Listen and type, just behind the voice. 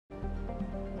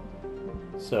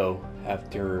So,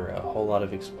 after a whole lot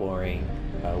of exploring,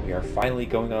 we are finally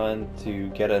going on to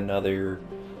get another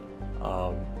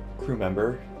crew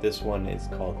member. This one is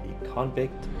called the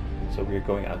Convict. So we are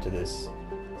going out to this,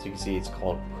 as you can see, it's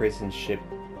called Prison Ship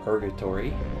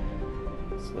Purgatory.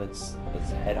 So let's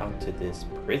head on to this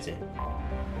prison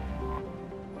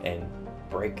and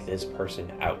break this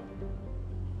person out.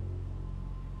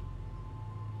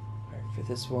 Alright, for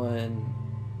this one,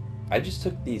 I just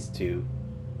took these two.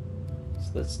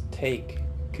 So let's take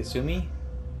Kasumi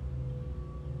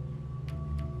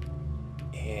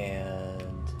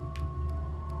and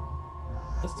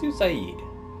let's do Saeed,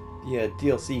 the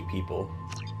DLC people.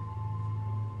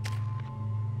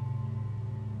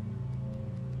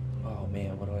 Oh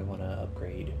man, what do I want to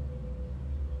upgrade?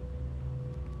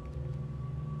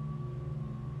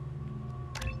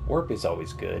 Warp is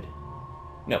always good.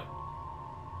 No.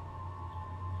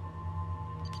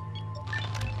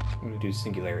 I'm going to do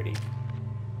Singularity.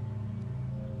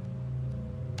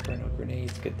 Inferno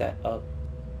Grenades, get that up.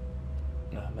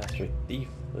 Master Thief,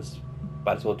 let's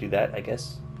might as well do that, I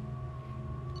guess.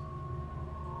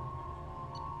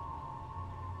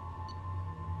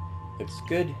 Looks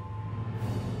good.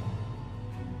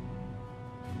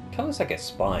 Kind of looks like a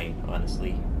spine,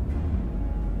 honestly.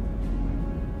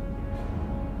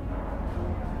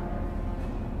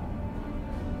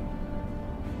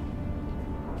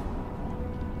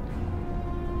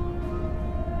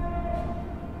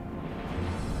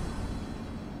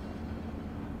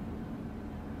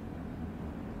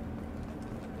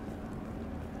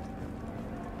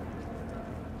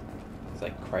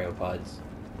 Like cryopods.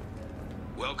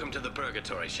 Welcome to the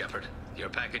Purgatory, Shepard. Your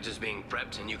package is being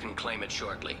prepped and you can claim it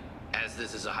shortly. As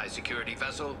this is a high-security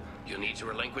vessel, you'll need to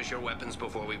relinquish your weapons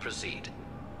before we proceed.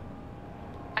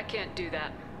 I can't do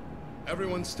that.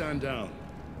 Everyone stand down.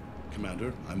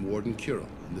 Commander, I'm Warden Kirill,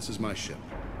 and this is my ship.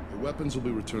 Your weapons will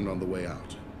be returned on the way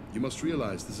out. You must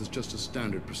realize this is just a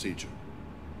standard procedure.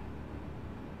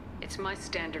 It's my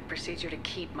standard procedure to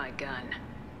keep my gun.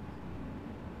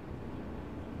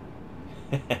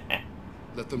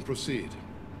 Let them proceed.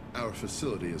 Our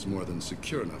facility is more than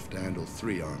secure enough to handle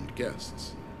 3 armed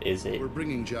guests. Is it? We're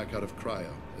bringing Jack out of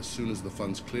cryo. As soon as the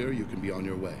funds clear, you can be on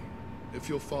your way. If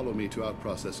you'll follow me to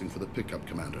out-processing for the pickup,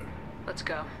 Commander. Let's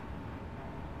go.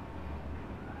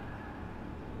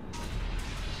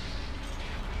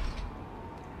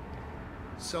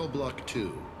 Cell Block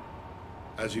 2.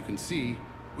 As you can see,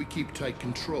 we keep tight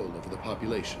control over the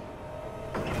population.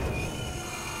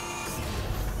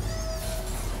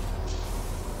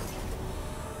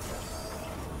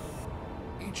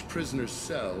 Each prisoner's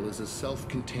cell is a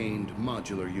self-contained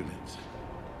modular unit.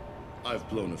 I've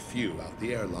blown a few out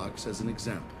the airlocks as an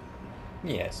example.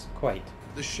 Yes, quite.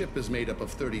 The ship is made up of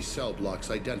 30 cell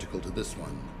blocks identical to this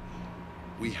one.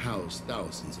 We house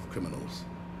thousands of criminals.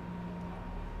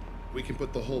 We can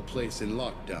put the whole place in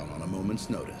lockdown on a moment's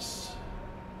notice.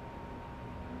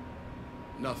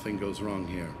 Nothing goes wrong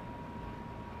here.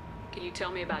 Can you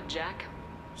tell me about Jack?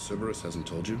 Cerberus hasn't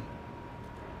told you?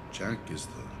 Jack is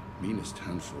the meanest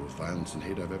handful of violence and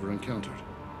hate I've ever encountered.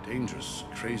 Dangerous,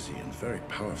 crazy, and very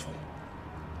powerful.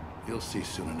 You'll see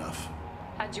soon enough.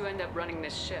 How'd you end up running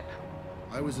this ship?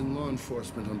 I was in law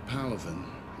enforcement on Palaven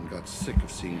and got sick of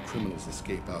seeing criminals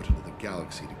escape out into the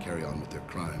galaxy to carry on with their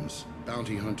crimes.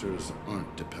 Bounty hunters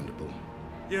aren't dependable.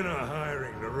 You're not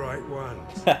hiring the right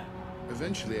ones.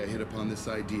 Eventually I hit upon this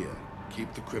idea.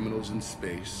 Keep the criminals in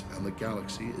space and the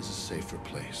galaxy is a safer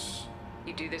place.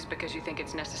 You do this because you think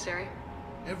it's necessary?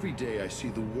 Every day I see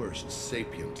the worst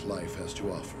sapient life has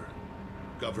to offer.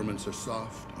 Governments are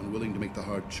soft, unwilling to make the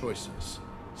hard choices.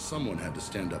 Someone had to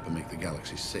stand up and make the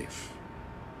galaxy safe.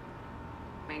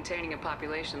 Maintaining a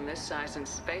population this size in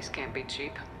space can't be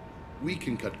cheap. We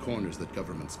can cut corners that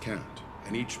governments can't,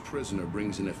 and each prisoner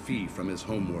brings in a fee from his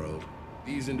homeworld.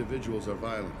 These individuals are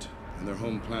violent, and their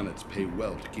home planets pay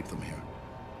well to keep them here.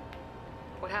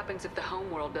 What happens if the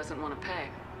homeworld doesn't want to pay?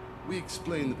 We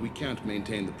explain that we can't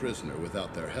maintain the prisoner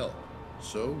without their help,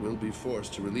 so we'll be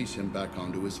forced to release him back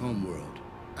onto his homeworld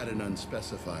at an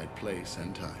unspecified place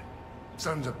and time.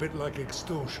 Sounds a bit like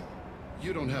extortion.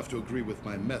 You don't have to agree with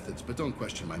my methods, but don't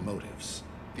question my motives.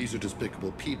 These are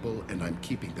despicable people, and I'm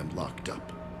keeping them locked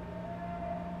up.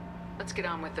 Let's get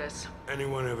on with this.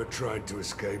 Anyone ever tried to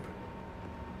escape?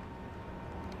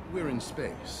 We're in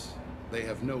space. They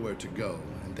have nowhere to go,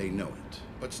 and they know it.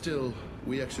 But still,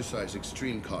 we exercise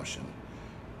extreme caution.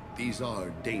 These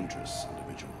are dangerous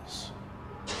individuals.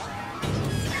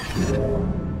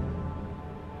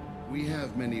 We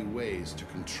have many ways to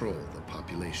control the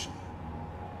population.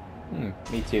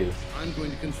 Me too. I'm going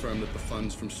to confirm that the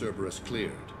funds from Cerberus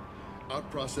cleared. Out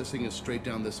processing is straight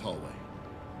down this hallway.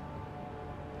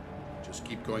 Just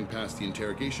keep going past the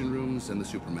interrogation rooms and the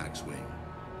Supermax wing.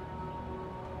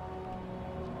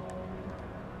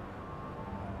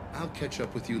 I'll catch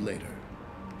up with you later,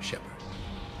 Shepard.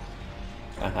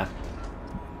 Uh-huh.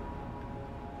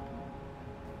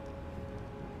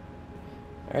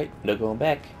 Alright, no going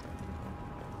back.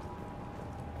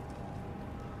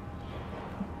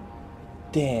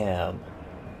 Damn.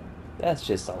 That's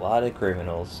just a lot of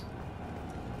criminals.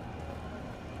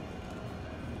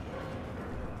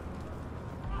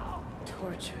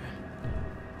 Torture.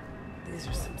 These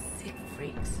are some sick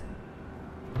freaks.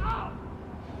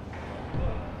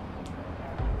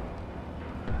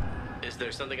 Is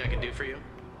there something I can do for you?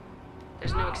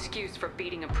 There's no excuse for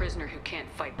beating a prisoner who can't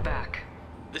fight back.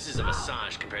 This is a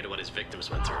massage compared to what his victims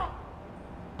went through.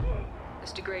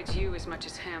 This degrades you as much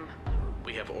as him.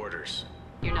 We have orders.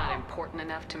 You're not important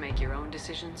enough to make your own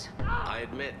decisions. I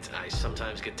admit, I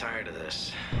sometimes get tired of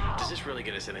this. Does this really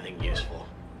get us anything useful?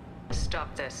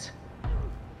 Stop this.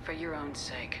 For your own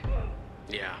sake.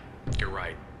 Yeah, you're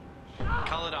right.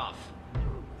 Call it off.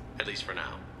 At least for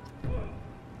now.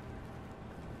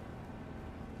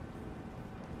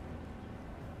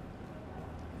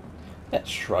 That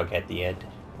shrug at the end.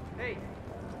 Hey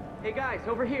guys,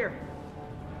 over here.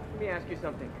 Let me ask you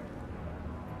something.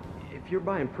 If you're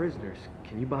buying prisoners,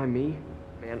 can you buy me?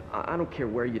 Man, I don't care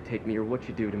where you take me or what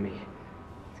you do to me.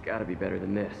 It's gotta be better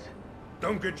than this.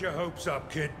 Don't get your hopes up,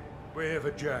 kid. We're here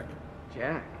for Jack.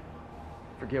 Jack?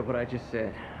 Forget what I just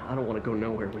said. I don't want to go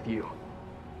nowhere with you.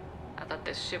 I thought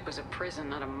this ship was a prison,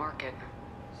 not a market.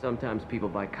 Sometimes people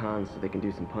buy cons so they can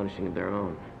do some punishing of their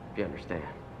own, if you understand.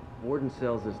 Warden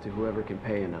sells this to whoever can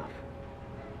pay enough.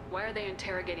 Why are they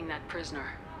interrogating that prisoner?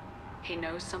 He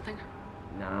knows something?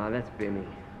 Nah, that's Bimmy.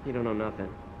 He don't know nothing.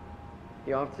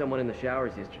 He offed someone in the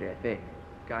showers yesterday, I think.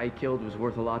 Guy he killed was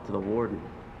worth a lot to the warden.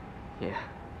 Yeah,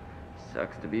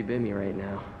 sucks to be Bimmy right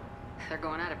now. They're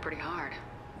going at it pretty hard.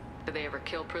 Did they ever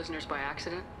kill prisoners by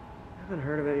accident? I haven't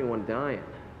heard of anyone dying.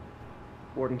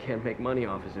 Warden can't make money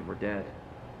off us if we're dead.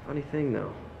 Funny thing,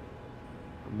 though.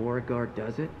 The more a guard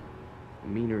does it, the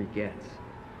meaner he gets.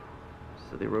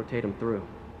 So they rotate him through.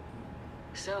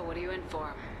 So, what are you in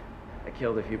for? I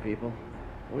killed a few people.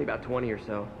 Only about 20 or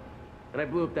so. And I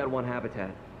blew up that one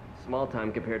habitat. Small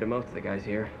time compared to most of the guys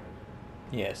here.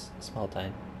 Yes, small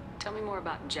time. Tell me more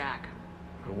about Jack.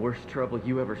 The worst trouble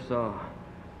you ever saw.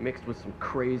 Mixed with some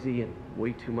crazy and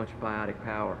way too much biotic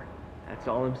power. That's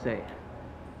all I'm saying.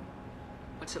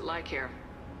 What's it like here?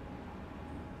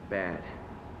 Bad.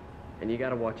 And you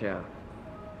gotta watch out.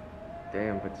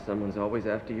 Damn, but someone's always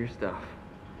after your stuff.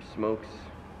 Your smokes,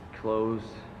 clothes,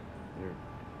 your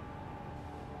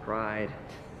pride.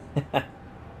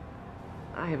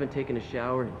 I haven't taken a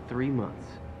shower in 3 months.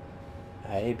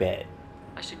 I bet.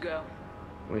 I should go.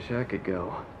 Wish I could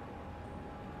go.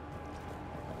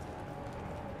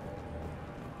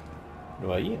 What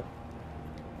about you?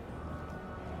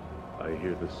 I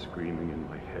hear the screaming in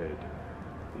my head.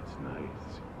 It's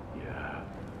nice, yeah.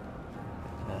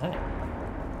 Uh-huh.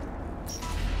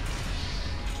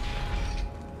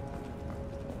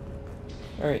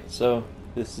 Alright, so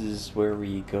this is where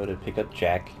we go to pick up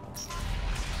Jack.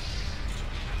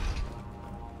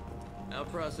 Now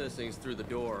processing's through the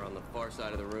door on the far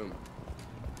side of the room.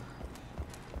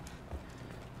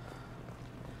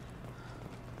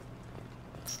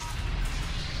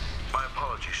 My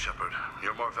apologies, Shepard.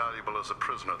 You're more valuable as a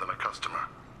prisoner than a customer.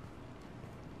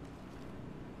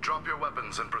 Drop your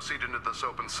weapons and proceed into this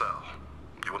open cell.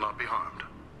 You will not be harmed.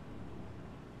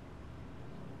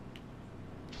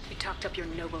 You talked up your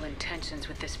noble intentions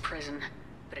with this prison,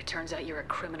 but it turns out you're a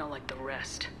criminal like the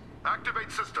rest.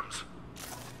 Activate systems.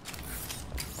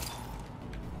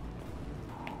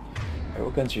 Alright,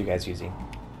 what guns are you guys using?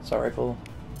 Assault rifle?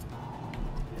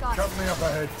 Cut me up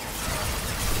ahead.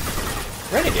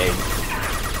 Renegade!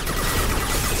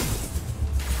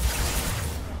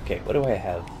 Okay, what do I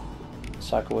have?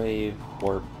 Shockwave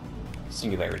or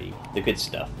Singularity? The good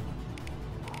stuff.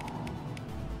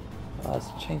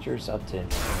 Let's change yours up to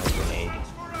grenade.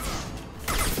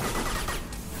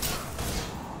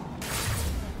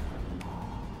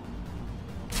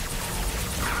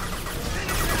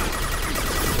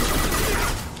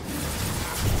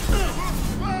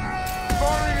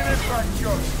 Firing an impact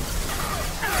shot.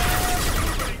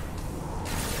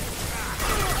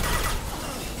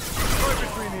 Right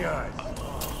between the eyes.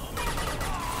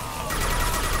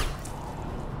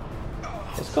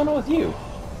 What's going on with you?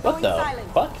 What the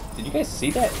fuck? Did you guys see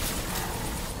that?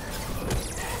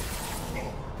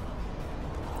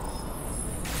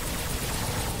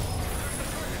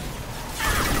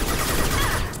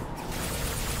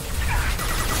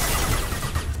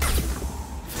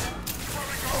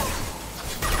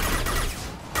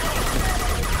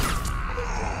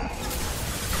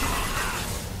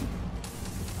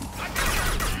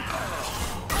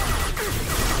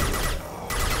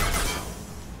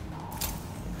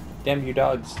 Damn you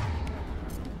dogs.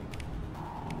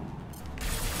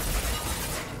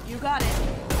 You got it.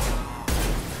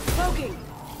 Poking.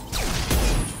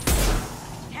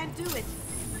 Can't do it.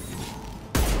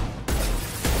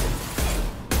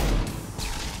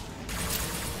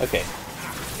 Okay.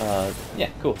 Yeah,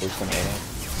 cool. There's some ammo.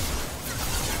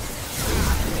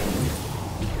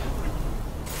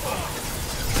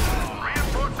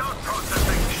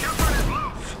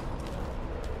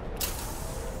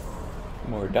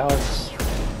 More dogs.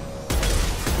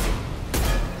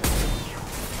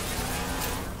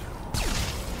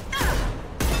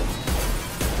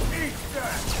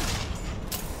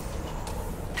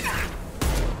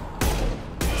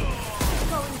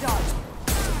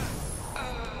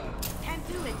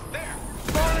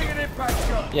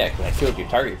 Yeah, because I killed your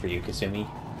target for you, Kasumi.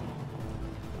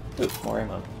 Ooh, more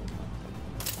ammo.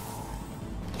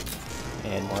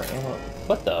 And more ammo.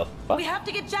 What the fuck? We have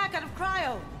to get Jack out of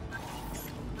cryo.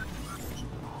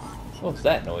 What was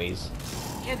that noise?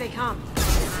 Here they come.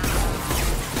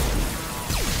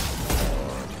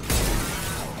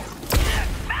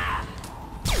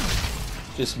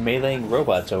 Just meleeing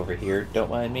robots over here. Don't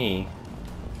mind me.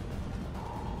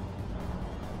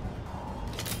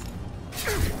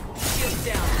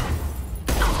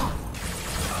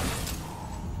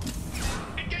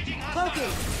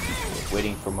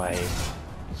 Waiting for my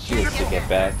shields to get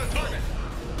back.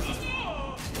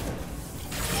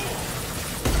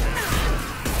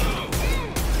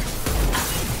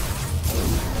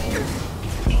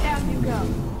 Down you go.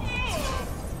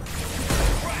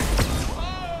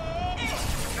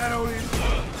 That only...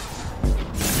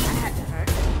 That had to hurt.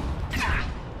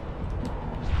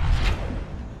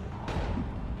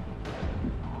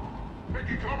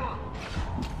 Taking cover!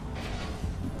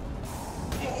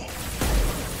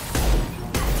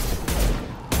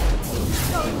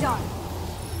 Going dark.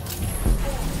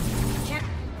 Can't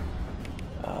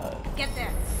get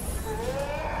there.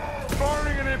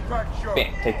 Firing an impact shot!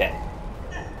 Bam, take that.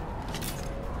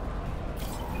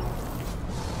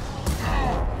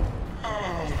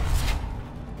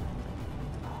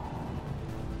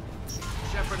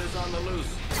 Shepard is on the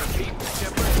loose. Repeat,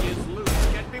 Shepard is loose.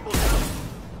 Get people down.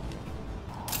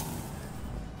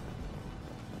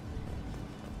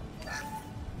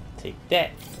 Take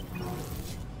that.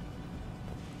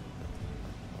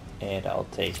 And I'll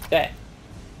take that.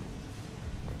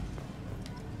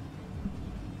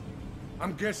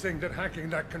 I'm guessing that hacking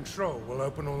that control will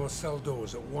open all the cell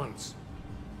doors at once.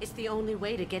 It's the only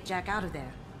way to get Jack out of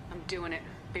there. I'm doing it.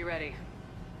 Be ready.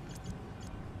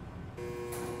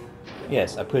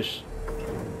 Yes, I push,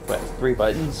 what, 3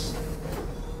 buttons?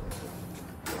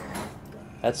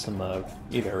 That's some,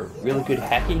 either really good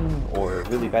hacking or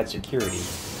really bad security.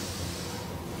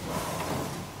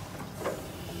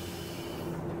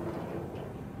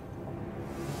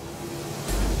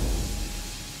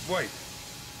 Wait,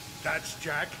 that's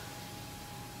Jack?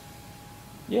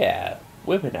 Yeah,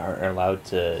 women aren't allowed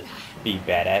to be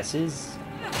badasses.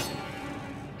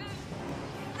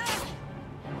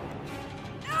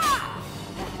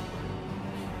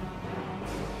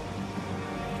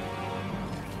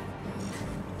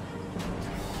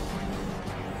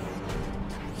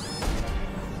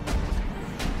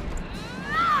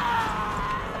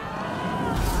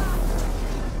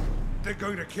 They're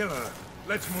going to kill her.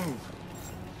 Let's move.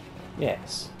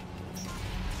 Yes.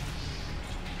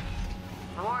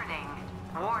 Warning.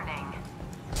 Warning.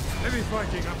 Heavy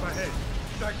fighting up ahead.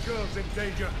 That girl's in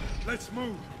danger. Let's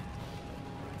move.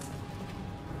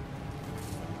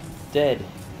 Dead.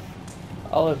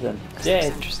 All of them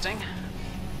dead. Interesting.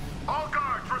 All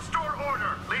guards, restore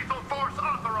order. Lethal force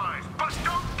authorized. But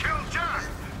don't kill Jack.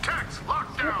 Tex,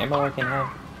 lock down. Ammo I can have.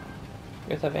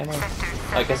 You guys have ammo?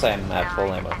 I guess I am at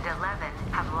full ammo. And 11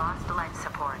 have lost life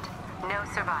support. No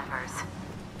survivors.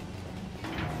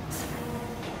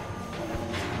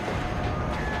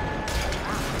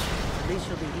 At least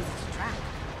she'll be easy to track.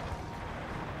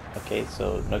 Okay,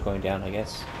 so no going down, I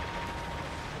guess.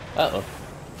 Uh-oh.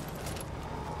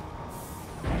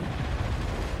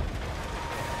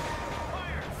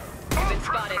 Been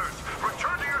spotted.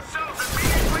 Return to your cells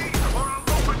immediately, or I'll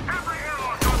open every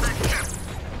airlock on this ship.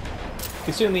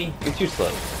 Kasumi, you're too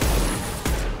slow.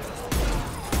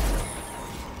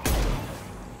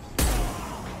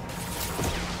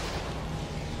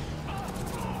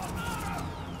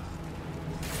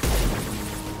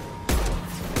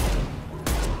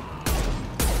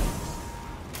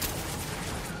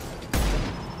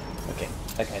 Okay,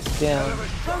 that guy's down.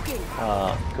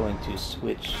 Going to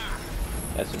switch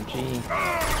SMG.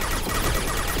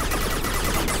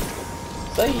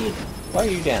 Saeed, why are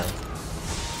you down?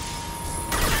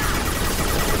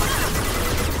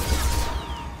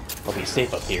 I'll be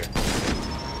safe up here.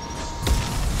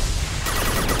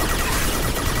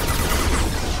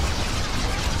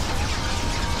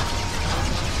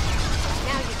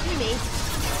 Now you see me.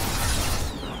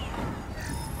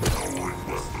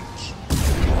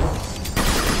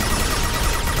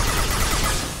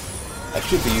 I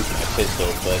should be using a pistol,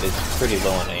 but it's pretty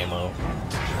low on ammo.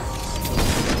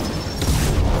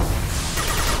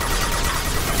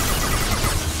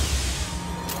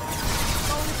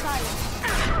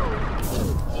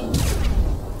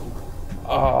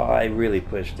 Oh, I really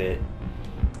pushed it.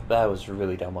 That was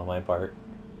really dumb on my part.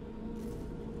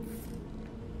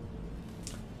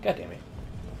 God damn it.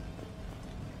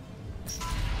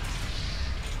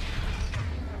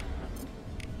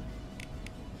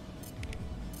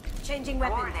 Changing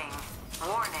weapons. Warning.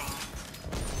 Warning.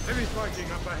 Heavy fighting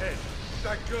up ahead.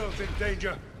 That girl's in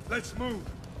danger. Let's move.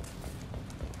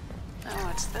 Oh,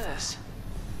 what's this?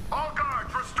 All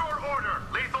guards, restore order.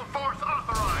 Lethal force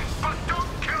authorized. But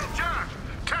don't kill Jack.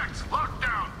 Tex,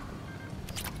 lockdown.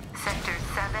 Sectors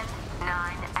 7,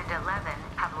 9, and 11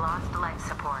 have lost life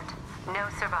support. No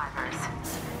survivors.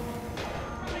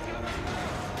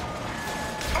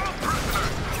 All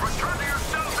prisoners, return to your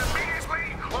cells immediately,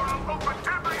 or I'll open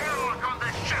every airlock on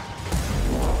this ship.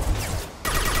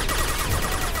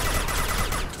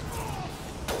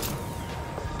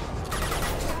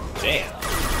 Damn.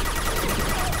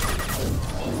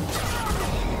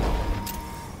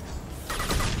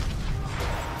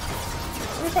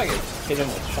 What if I could hit him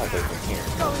with shotgun from here?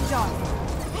 Going dark.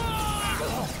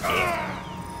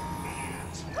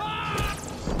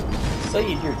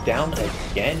 Sayid, you're down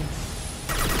again?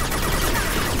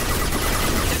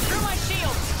 Through my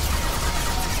shield!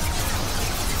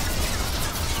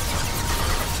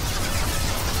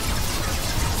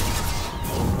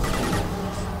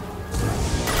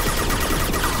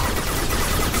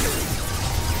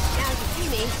 Now you see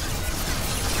me.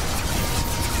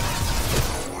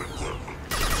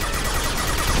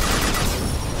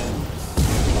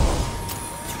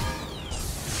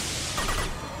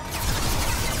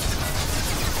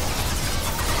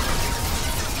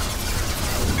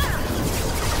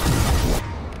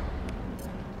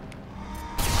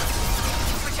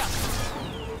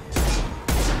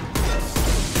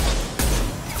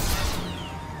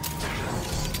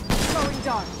 Going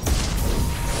dark.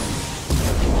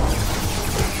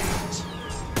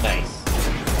 Nice.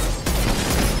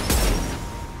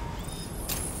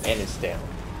 And it's down.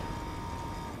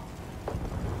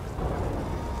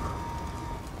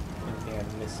 Anything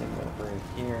I'm missing over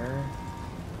here?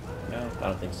 No, I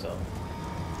don't think so.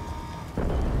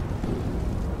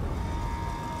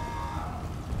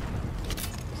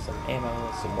 Some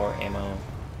ammo, some more ammo.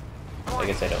 I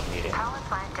guess I don't need it. Power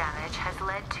plant damage has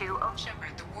led to...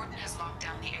 Shepard, the warden has locked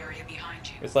down the area behind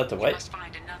you. It's led to You what? must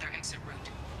find another exit route.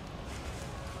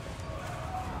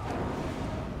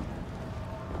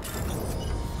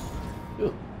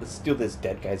 Ooh, let's steal this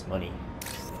dead guy's money.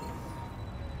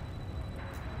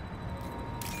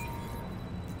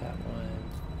 That one.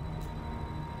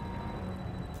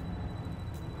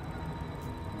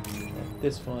 And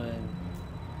this one.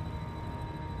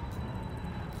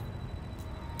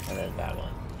 And then that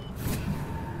one.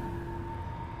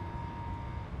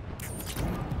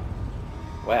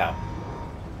 Wow.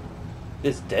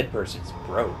 This dead person's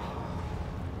broke.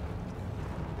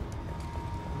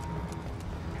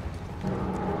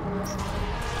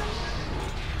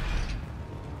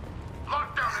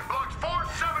 Lockdown in blocks 4,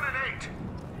 7, and 8.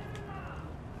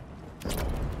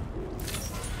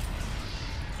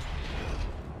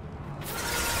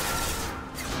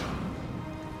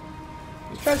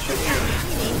 He's trying to shoot me.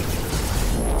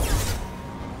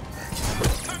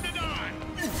 Time to die.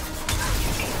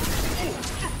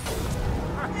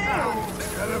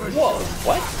 Whoa,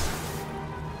 what?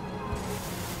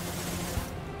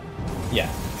 Yeah,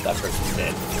 that person's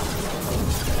dead.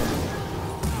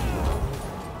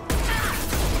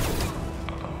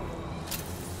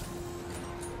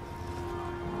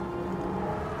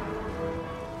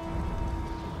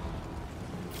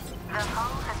 The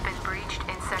hull has been breached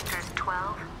in sectors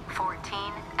 12,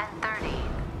 14, and 30.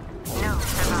 No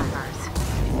survivors.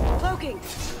 Cloaking.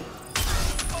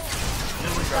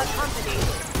 Got company.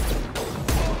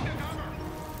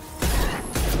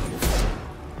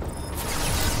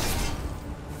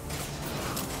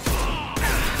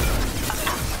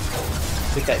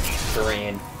 Look at that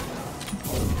strand.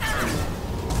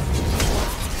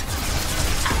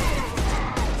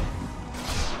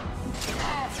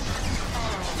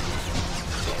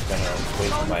 I'm gonna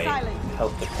wait for my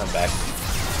health to come back.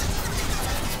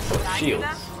 Oh,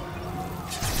 shields.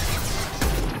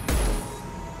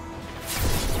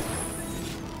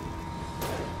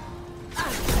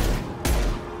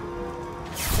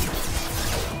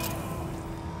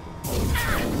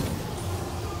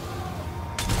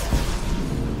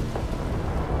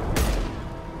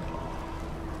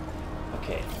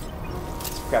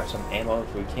 grab some ammo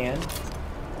if we can.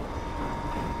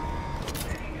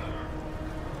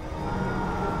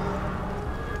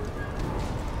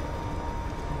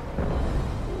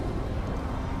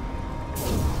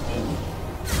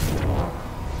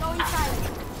 Going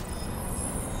silent.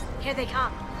 Here they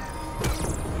come.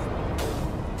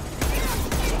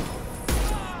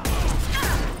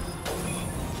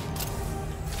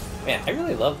 Man, I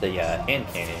really love the hand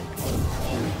cannon.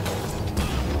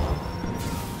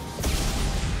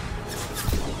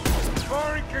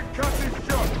 Firing concussive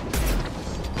shot.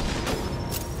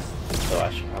 So I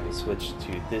should probably switch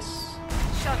to this.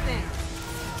 Shot in.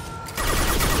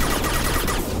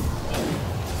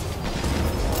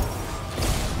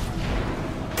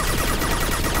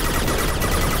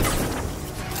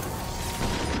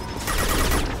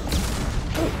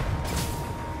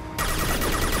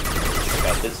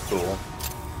 Got this tool.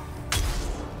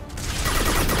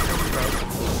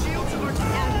 Shields are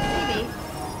down, maybe.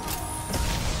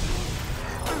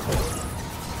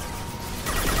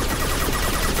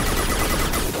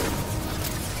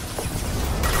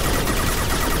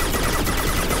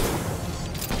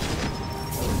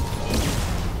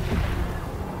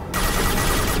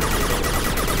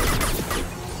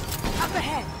 Up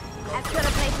ahead. As good a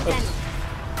place as any.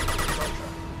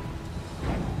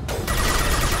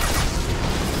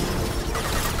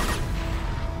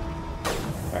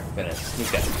 Alright, I'm gonna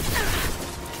sneak up.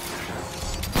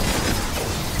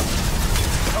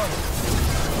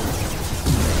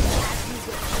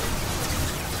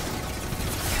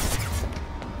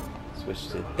 Switch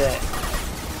to that.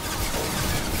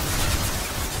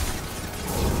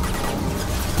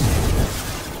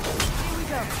 Here we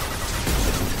go.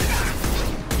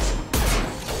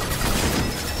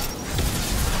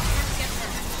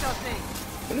 Sure thing.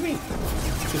 What do you mean?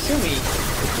 Kasumi,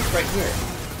 it's just right here.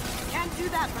 Can't do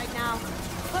that right now.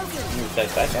 Focus. Move that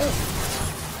back out.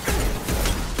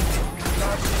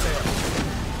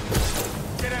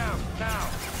 Get down, now.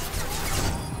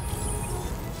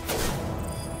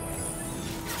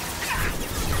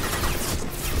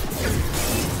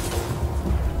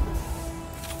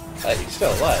 He's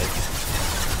still alive.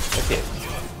 Okay.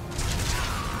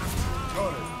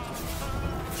 Got it.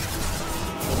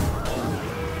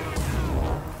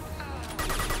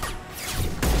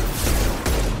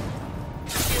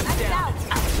 That's out.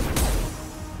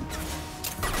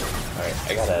 Alright,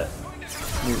 I gotta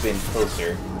move in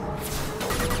closer.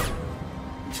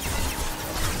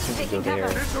 Go Taking there.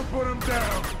 cover. This'll put him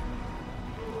down.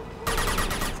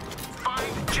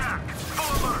 Find Jack.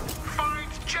 Full alert.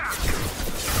 Find Jack.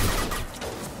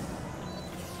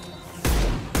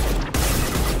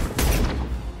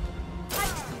 I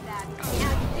can do that.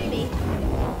 Now you see me.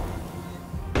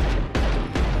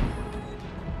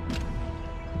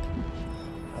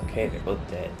 Okay, they're both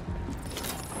dead.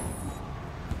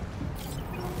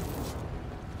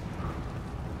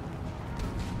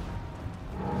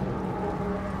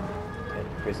 And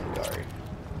prison guard.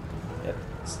 Yep,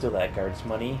 still that guard's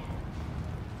money.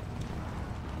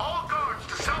 All guards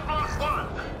to cell block 1.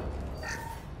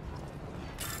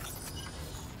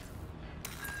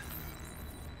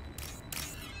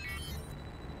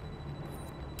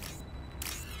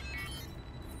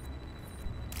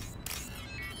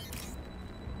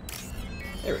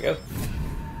 There we go.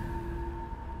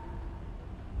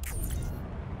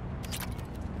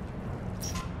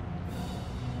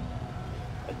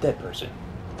 A dead person.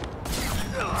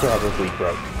 Probably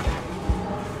broke.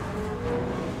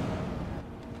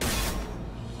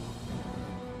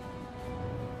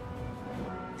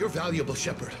 You're valuable,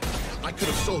 Shepard. I could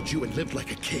have sold you and lived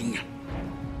like a king.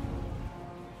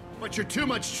 But you're too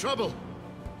much trouble.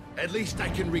 At least I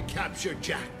can recapture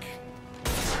Jack.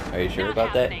 Are you sure Not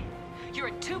about that? happening. You're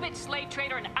a two-bit slave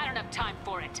trader and I don't have time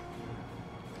for it.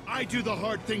 I do the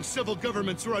hard things civil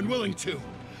governments are unwilling to.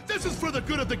 This is for the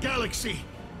good of the galaxy.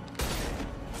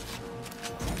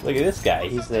 Look at this guy.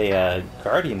 He's the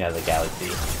guardian of the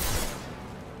galaxy.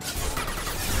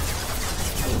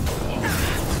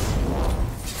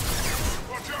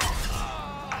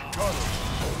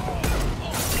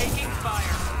 Taking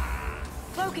fire.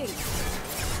 Cloaking.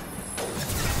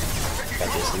 Got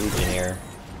this Legionnaire.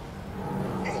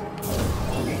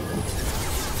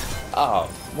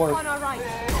 Oh, more. On our right.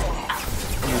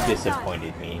 You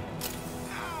disappointed me.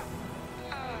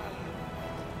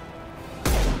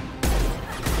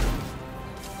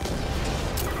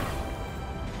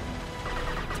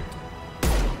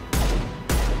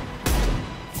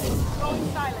 Going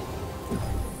silent.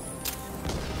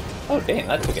 Oh damn,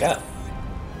 that took it out.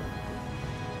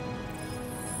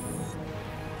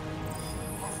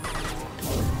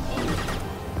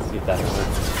 See if that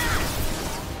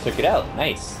works. Took it out,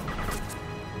 nice.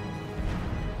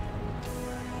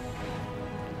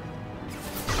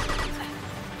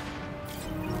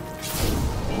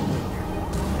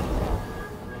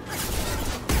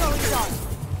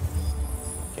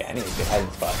 Good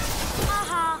hiding spot.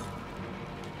 Aha!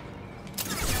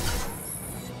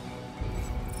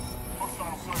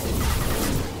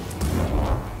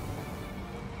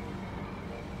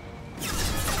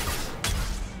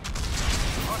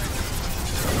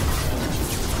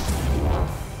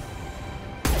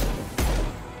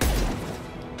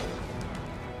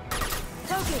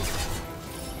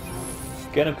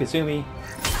 Get him, Kasumi.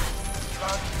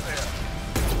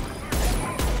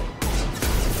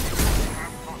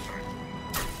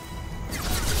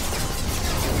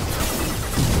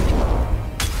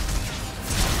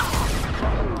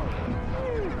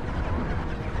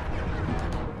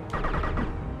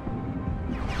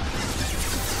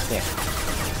 Yeah.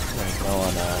 Running low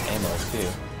on ammo too.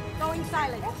 Going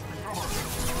silent.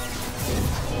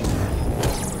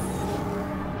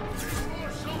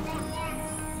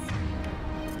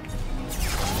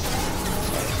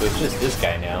 So it's just this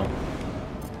guy now.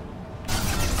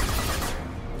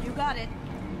 You got it.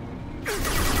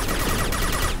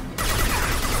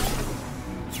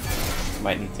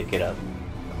 Might need to get up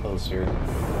closer.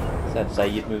 Let's have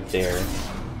Zaid move there.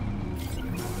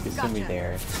 Kasumi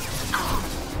there.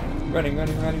 Running,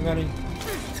 running, running, running.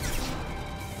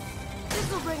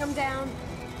 This will bring him down.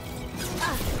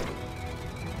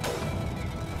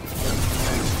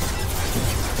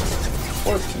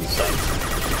 Or two sides.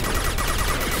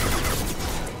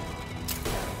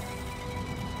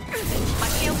 My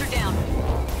shields are down.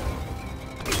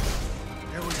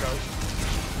 Here we go.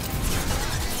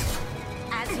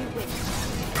 As you wish.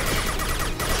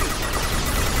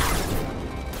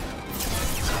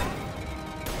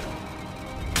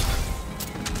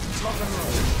 Lock and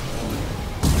roll.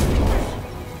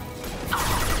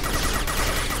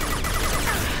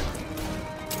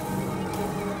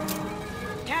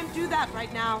 Can't do that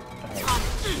right now. Alright,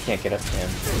 you can't get up to him.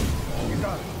 You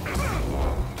got it.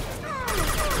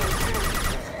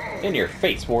 In your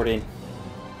face, Warden.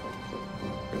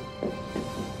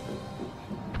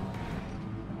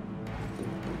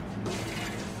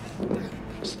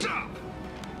 Stop!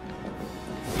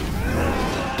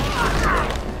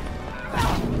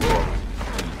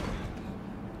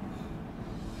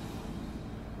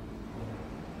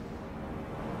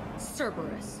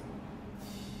 Cerberus.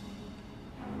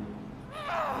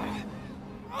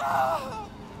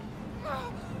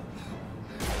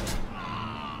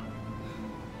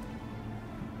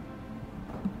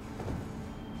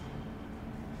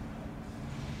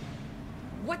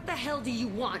 What the hell do you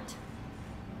want?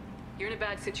 You're in a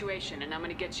bad situation, and I'm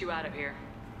gonna get you out of here.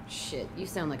 Shit, you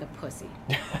sound like a pussy.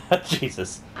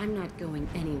 Jesus. I'm not going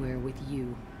anywhere with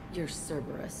you. You're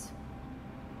Cerberus.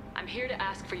 I'm here to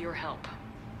ask for your help.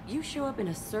 You show up in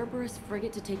a Cerberus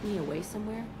frigate to take me away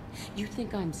somewhere? You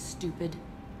think I'm stupid?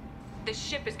 The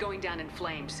ship is going down in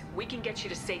flames. We can get you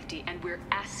to safety, and we're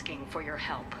asking for your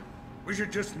help. We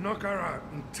should just knock her out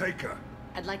and take her.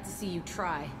 I'd like to see you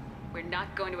try. We're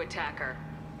not going to attack her.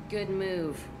 Good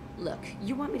move. Look,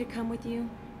 you want me to come with you?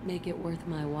 Make it worth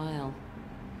my while.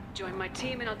 Join my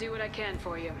team, and I'll do what I can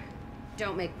for you.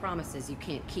 Don't make promises you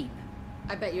can't keep.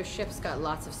 I bet your ship's got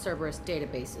lots of Cerberus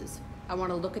databases. I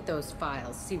want to look at those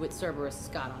files, see what Cerberus has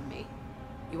got on me.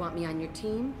 You want me on your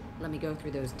team? Let me go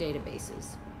through those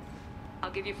databases.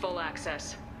 I'll give you full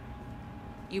access.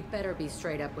 You better be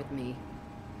straight up with me.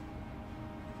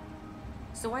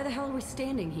 So why the hell are we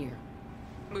standing here?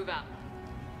 Move out.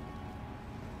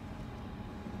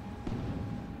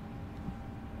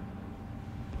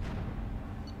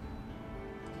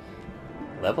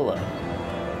 Level up.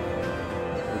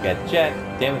 We got Jack,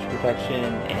 damage protection,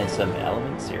 and some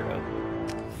element 0.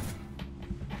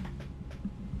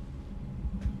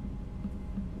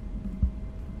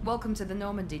 Welcome to the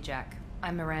Normandy, Jack.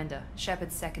 I'm Miranda,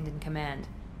 Shepard's second in command.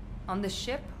 On this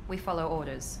ship, we follow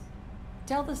orders.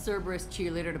 Tell the Cerberus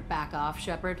cheerleader to back off,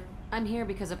 Shepard. I'm here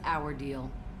because of our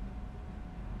deal.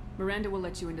 Miranda will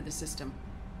let you into the system.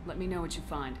 Let me know what you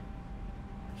find.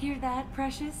 Hear that,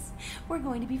 Precious? We're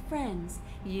going to be friends.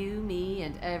 You, me,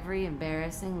 and every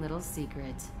embarrassing little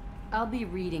secret. I'll be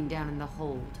reading down in the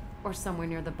hold, or somewhere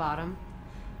near the bottom.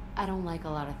 I don't like a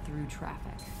lot of through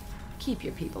traffic. Keep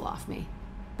your people off me.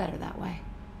 Better that way.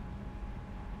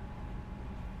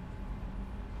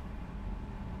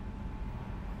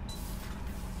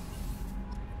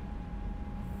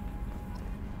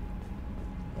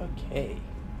 Okay,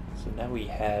 so now we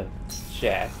have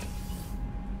Jack,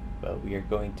 but we are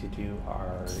going to do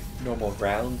our normal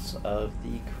rounds of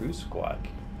the crew squad.